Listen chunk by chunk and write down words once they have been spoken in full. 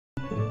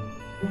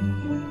Hi,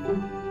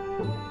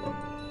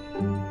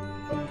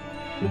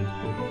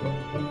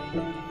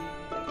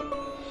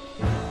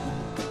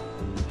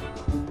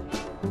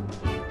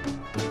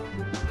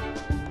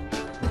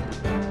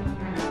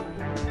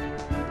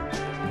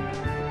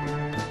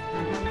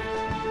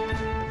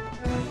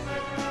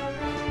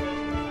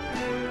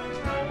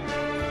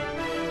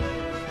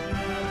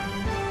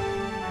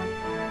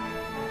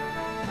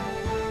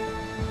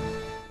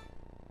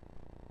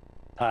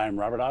 I'm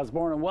Robert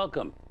Osborne, and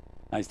welcome.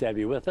 Nice to have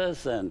you with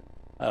us, and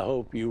I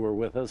hope you were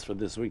with us for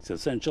this week's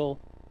Essential,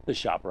 The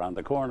Shop Around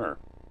the Corner.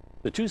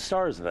 The two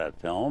stars of that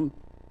film,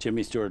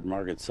 Jimmy Stewart and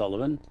Margaret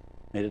Sullavan,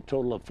 made a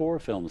total of 4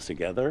 films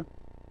together,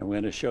 and we're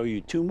going to show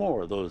you 2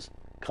 more of those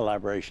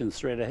collaborations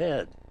straight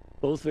ahead,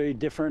 both very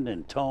different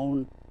in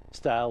tone,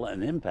 style,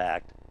 and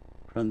impact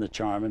from the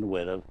charm and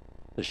wit of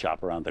The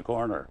Shop Around the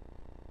Corner.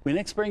 We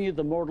next bring you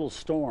The Mortal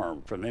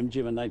Storm from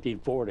MGM in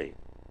 1940,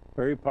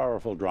 very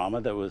powerful drama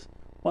that was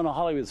one of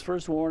Hollywood's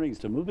first warnings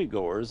to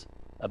moviegoers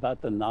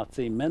about the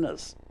Nazi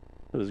menace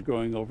that was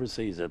growing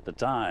overseas at the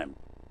time.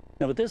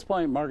 Now, at this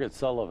point, Margaret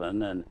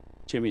Sullavan and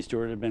Jimmy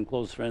Stewart had been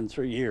close friends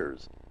for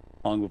years,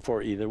 long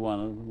before either one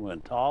of them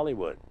went to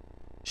Hollywood.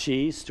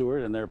 She,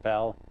 Stewart, and their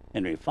pal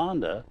Henry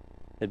Fonda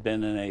had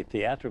been in a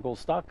theatrical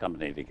stock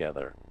company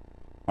together.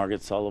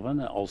 Margaret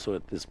Sullavan, also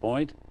at this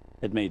point,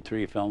 had made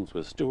 3 films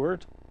with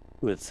Stewart,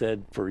 who had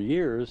said for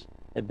years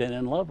had been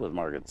in love with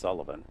Margaret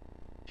Sullavan.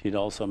 She'd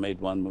also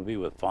made 1 movie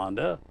with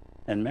Fonda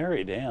and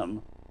married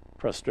him,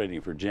 frustrating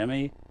for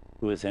Jimmy,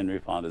 who was Henry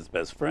Fonda's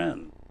best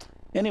friend.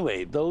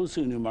 Anyway, those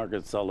who knew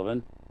Margaret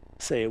Sullavan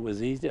say it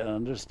was easy to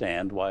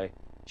understand why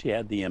she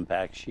had the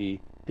impact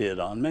she did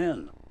on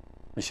men.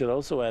 I should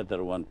also add that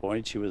at one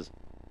point she was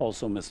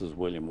also Mrs.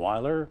 William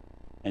Wyler,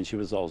 and she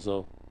was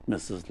also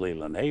Mrs.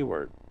 Leland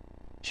Hayward.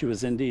 She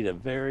was indeed a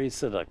very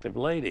seductive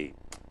lady.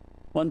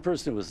 One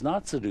person who was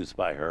not seduced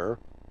by her,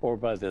 or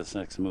by this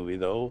next movie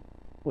though,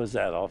 was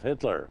Adolf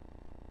Hitler.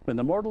 When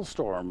The Mortal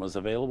Storm was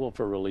available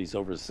for release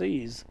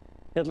overseas,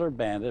 Hitler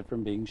banned it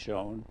from being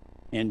shown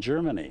in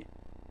Germany,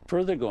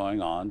 further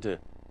going on to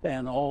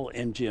ban all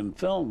MGM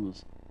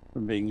films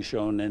from being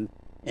shown in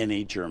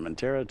any German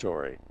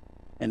territory.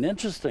 And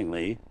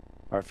interestingly,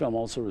 our film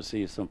also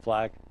received some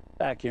flack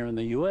back here in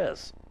the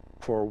US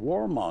for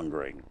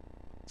warmongering.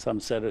 Some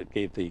said it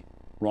gave the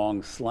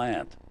wrong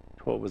slant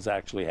to what was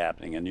actually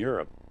happening in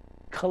Europe,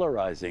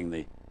 colorizing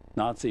the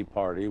Nazi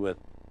Party with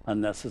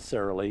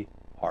unnecessarily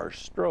harsh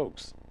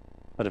strokes.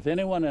 But if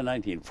anyone in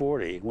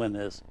 1940, when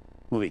this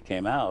movie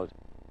came out,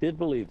 did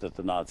believe that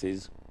the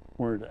Nazis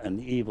weren't an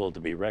evil to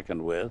be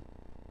reckoned with,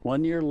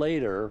 1 year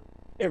later,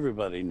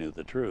 everybody knew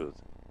the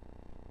truth.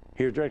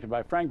 Here, directed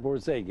by Frank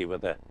Borzage,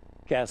 with a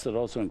cast that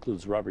also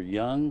includes Robert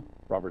Young,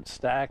 Robert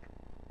Stack,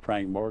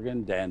 Frank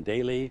Morgan, Dan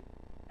Daly,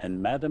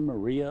 and Madame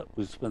Maria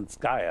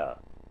Usmanskaya,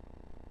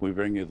 we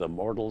bring you The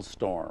Mortal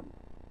Storm.